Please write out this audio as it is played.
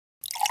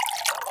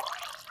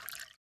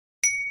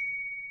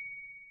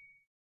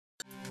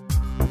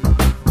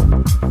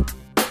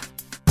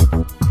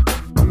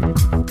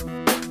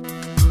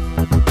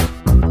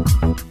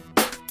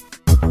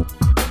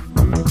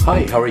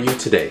Hi, how are you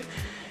today?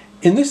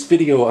 In this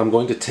video I'm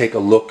going to take a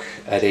look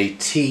at a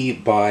tea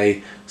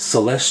by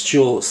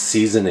Celestial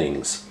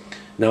Seasonings.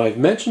 Now I've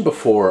mentioned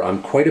before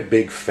I'm quite a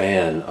big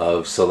fan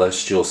of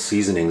Celestial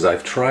Seasonings.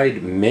 I've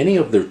tried many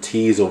of their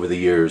teas over the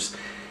years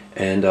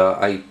and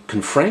I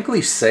can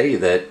frankly say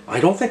that I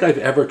don't think I've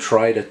ever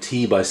tried a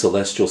tea by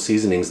Celestial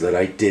Seasonings that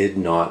I did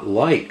not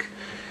like.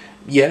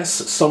 Yes,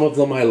 some of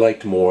them I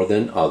liked more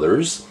than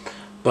others,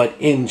 but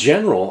in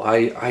general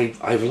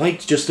I've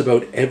liked just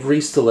about every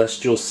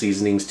Celestial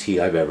Seasonings tea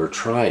I've ever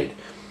tried.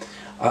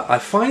 I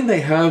find they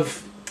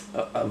have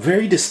a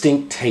very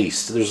distinct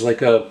taste. There's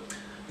like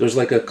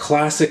a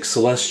classic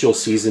Celestial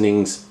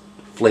Seasonings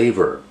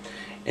flavor.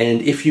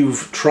 And if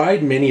you've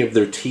tried many of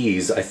their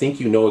teas, I think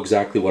you know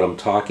exactly what I'm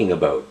talking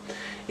about.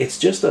 It's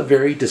just a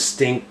very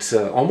distinct,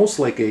 almost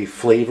like a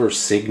flavor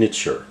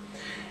signature.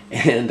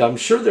 And I'm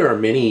sure there are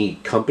many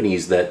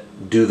companies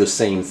that do the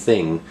same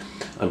thing.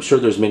 I'm sure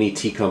there's many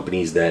tea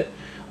companies that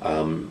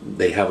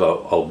they have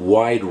a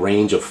wide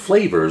range of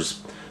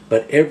flavors,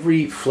 but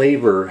every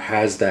flavor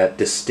has that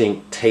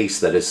distinct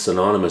taste that is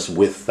synonymous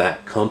with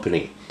that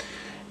company.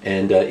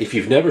 And if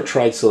you've never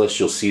tried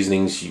Celestial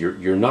Seasonings,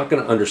 you're not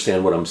going to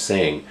understand what I'm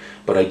saying.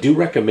 But I do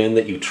recommend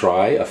that you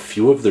try a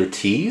few of their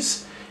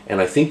teas, and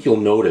I think you'll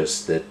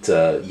notice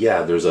that,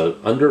 yeah, there's an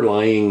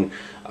underlying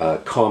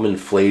common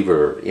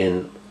flavor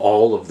in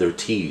all of their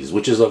teas,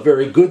 which is a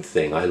very good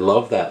thing. I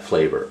love that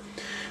flavor.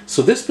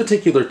 So this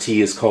particular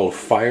tea is called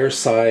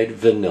Fireside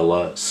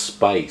Vanilla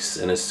Spice.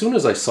 And as soon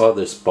as I saw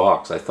this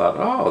box, I thought,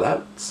 oh,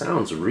 that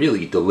sounds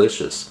really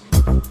delicious.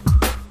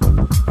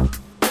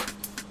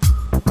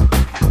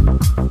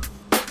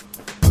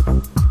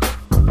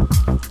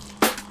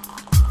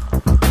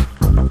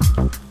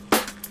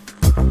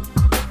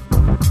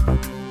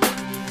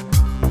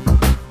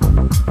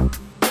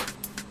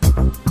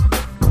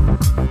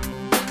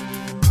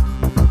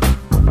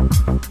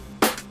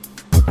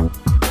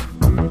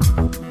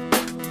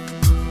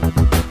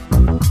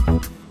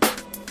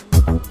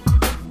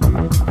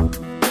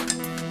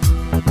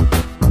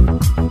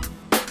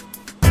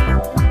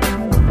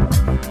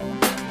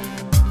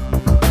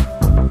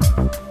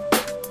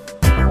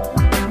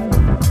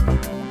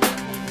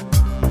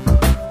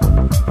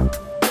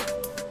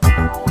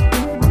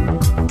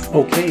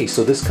 Okay,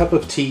 so this cup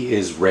of tea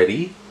is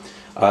ready.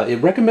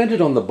 It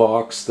recommended on the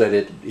box that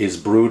it is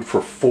brewed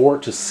for 4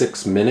 to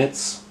 6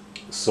 minutes.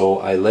 So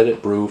I let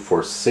it brew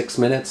for 6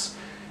 minutes.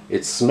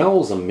 It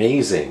smells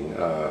amazing.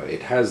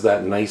 It has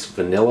that nice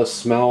vanilla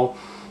smell,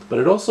 but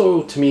it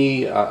also, to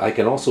me, I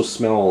can also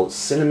smell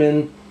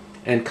cinnamon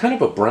and kind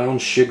of a brown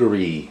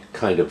sugary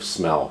kind of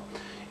smell.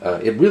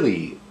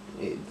 The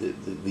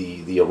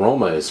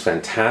aroma is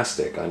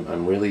fantastic.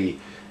 I'm really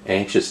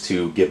anxious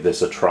to give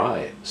this a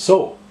try.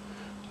 So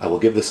I will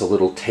give this a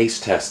little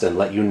taste test and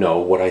let you know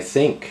what I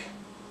think.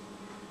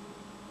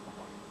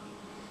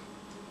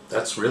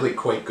 That's really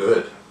quite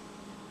good.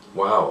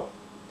 Wow.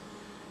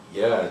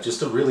 Yeah,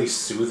 just a really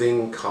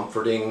soothing,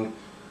 comforting,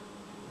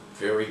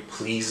 very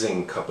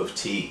pleasing cup of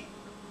tea.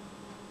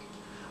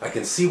 I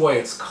can see why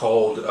it's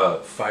called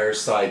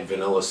Fireside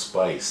Vanilla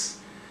Spice,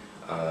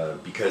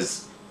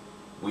 because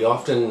we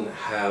often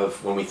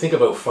have, when we think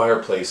about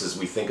fireplaces,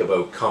 we think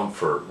about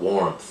comfort,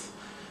 warmth,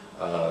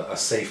 a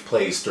safe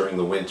place during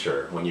the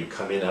winter when you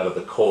come in out of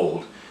the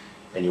cold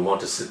and you want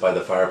to sit by the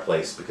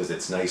fireplace because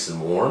it's nice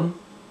and warm.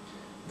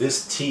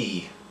 This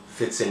tea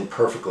fits in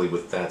perfectly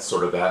with that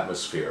sort of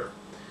atmosphere.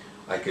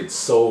 I could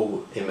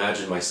so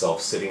imagine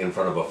myself sitting in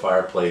front of a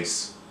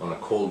fireplace on a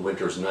cold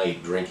winter's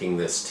night drinking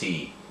this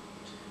tea.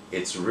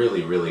 It's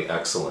really, really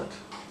excellent.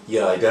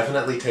 Yeah, I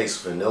definitely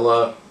taste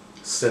vanilla,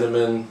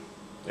 cinnamon,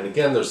 and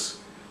again there's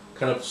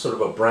kind of sort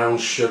of a brown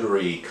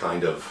sugary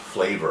kind of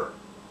flavor.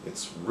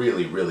 It's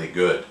really, really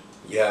good.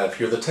 Yeah, if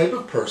you're the type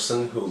of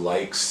person who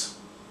likes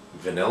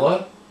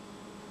vanilla,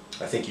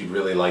 I think you'd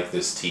really like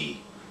this tea.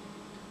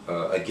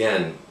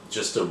 Again,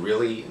 just a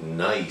really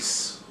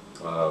nice,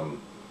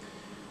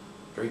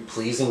 very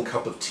pleasing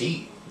cup of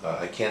tea.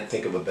 I can't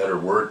think of a better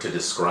word to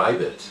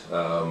describe it.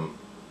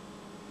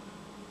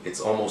 It's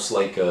almost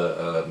like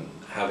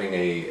having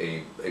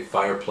a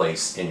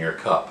fireplace in your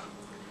cup.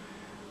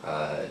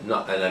 And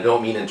I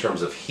don't mean in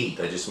terms of heat,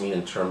 I just mean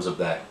in terms of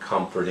that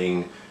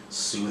comforting,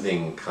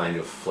 soothing kind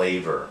of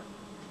flavor.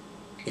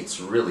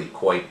 It's really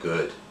quite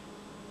good.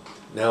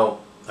 Now,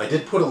 I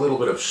did put a little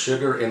bit of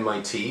sugar in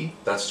my tea.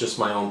 That's just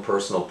my own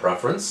personal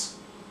preference.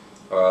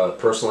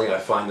 Personally, I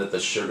find that the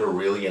sugar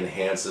really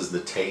enhances the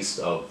taste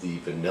of the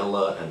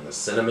vanilla and the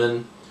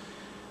cinnamon.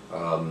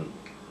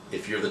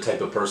 If you're the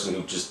type of person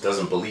who just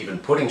doesn't believe in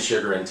putting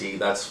sugar in tea,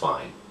 that's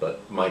fine.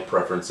 But my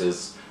preference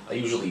is I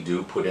usually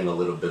do put in a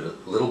little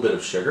bit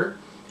of sugar,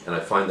 and I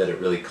find that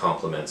it really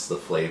complements the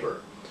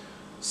flavor.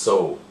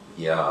 So,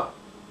 yeah,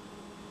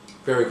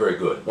 very, very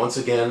good. Once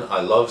again,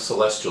 I love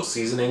Celestial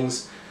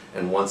Seasonings,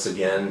 and once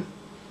again,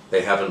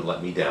 they haven't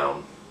let me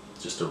down.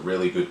 Just a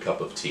really good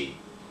cup of tea.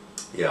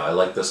 Yeah, I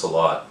like this a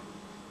lot.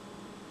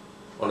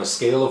 On a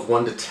scale of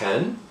 1 to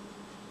 10,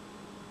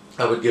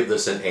 I would give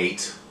this an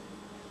 8.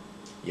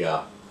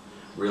 Yeah,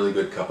 Really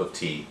good cup of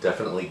tea.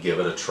 Definitely give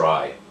it a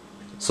try.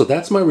 So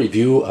that's my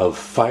review of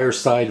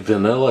Fireside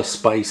Vanilla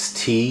Spice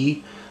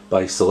Tea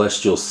by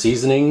Celestial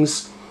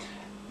Seasonings.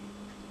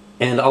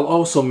 And I'll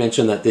also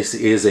mention that this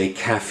is a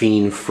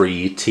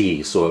caffeine-free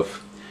tea. So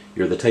if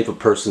you're the type of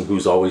person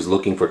who's always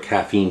looking for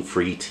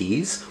caffeine-free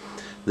teas,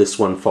 this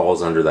one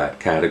falls under that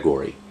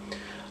category.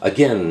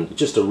 Again,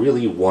 just a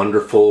really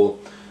wonderful,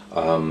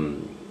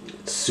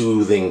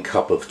 soothing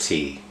cup of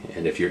tea.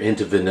 And if you're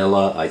into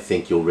vanilla, I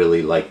think you'll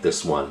really like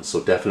this one.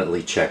 So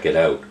definitely check it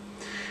out.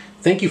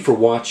 Thank you for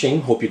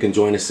watching. Hope you can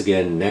join us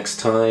again next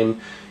time.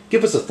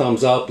 Give us a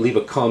thumbs up, leave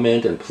a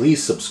comment, and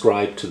please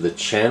subscribe to the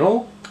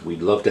channel.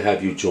 We'd love to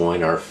have you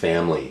join our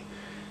family.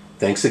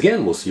 Thanks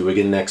again. We'll see you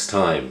again next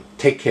time.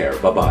 Take care.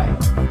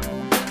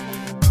 Bye-bye.